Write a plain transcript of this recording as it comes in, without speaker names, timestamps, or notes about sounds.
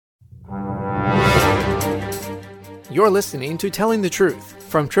You're listening to Telling the Truth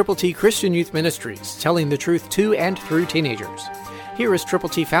from Triple T Christian Youth Ministries, telling the truth to and through teenagers. Here is Triple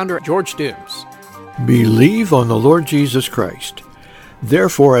T founder George Dooms. Believe on the Lord Jesus Christ.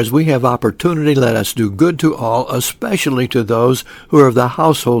 Therefore, as we have opportunity, let us do good to all, especially to those who are of the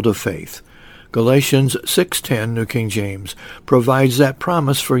household of faith. Galatians 6:10, New King James, provides that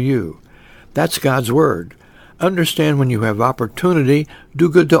promise for you. That's God's Word. Understand, when you have opportunity, do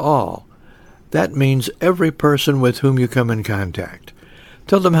good to all. That means every person with whom you come in contact.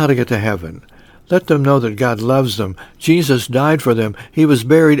 Tell them how to get to heaven. Let them know that God loves them. Jesus died for them. He was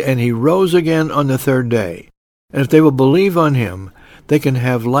buried, and He rose again on the third day. And if they will believe on Him, they can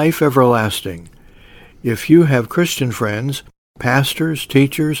have life everlasting. If you have Christian friends, pastors,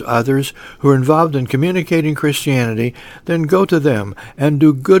 teachers, others who are involved in communicating Christianity, then go to them and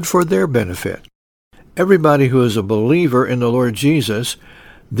do good for their benefit. Everybody who is a believer in the Lord Jesus,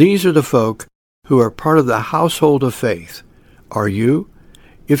 these are the folk who are part of the household of faith. Are you?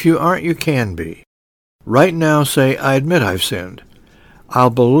 If you aren't, you can be. Right now say, I admit I've sinned. I'll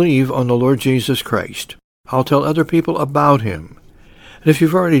believe on the Lord Jesus Christ. I'll tell other people about Him. And if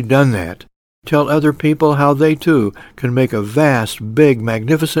you've already done that, tell other people how they too can make a vast, big,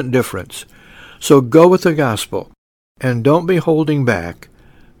 magnificent difference. So go with the gospel, and don't be holding back,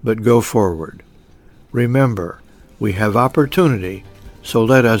 but go forward. Remember, we have opportunity, so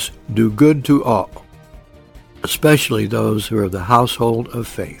let us do good to all, especially those who are of the household of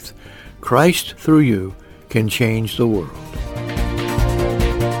faith. Christ, through you, can change the world.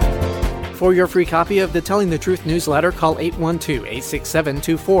 For your free copy of the Telling the Truth newsletter, call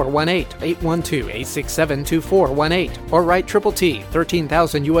 812-867-2418, 812-867-2418, or write Triple T,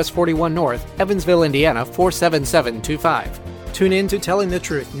 13,000 U.S. 41 North, Evansville, Indiana, 47725. Tune in to Telling the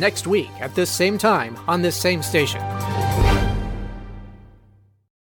Truth next week at this same time on this same station.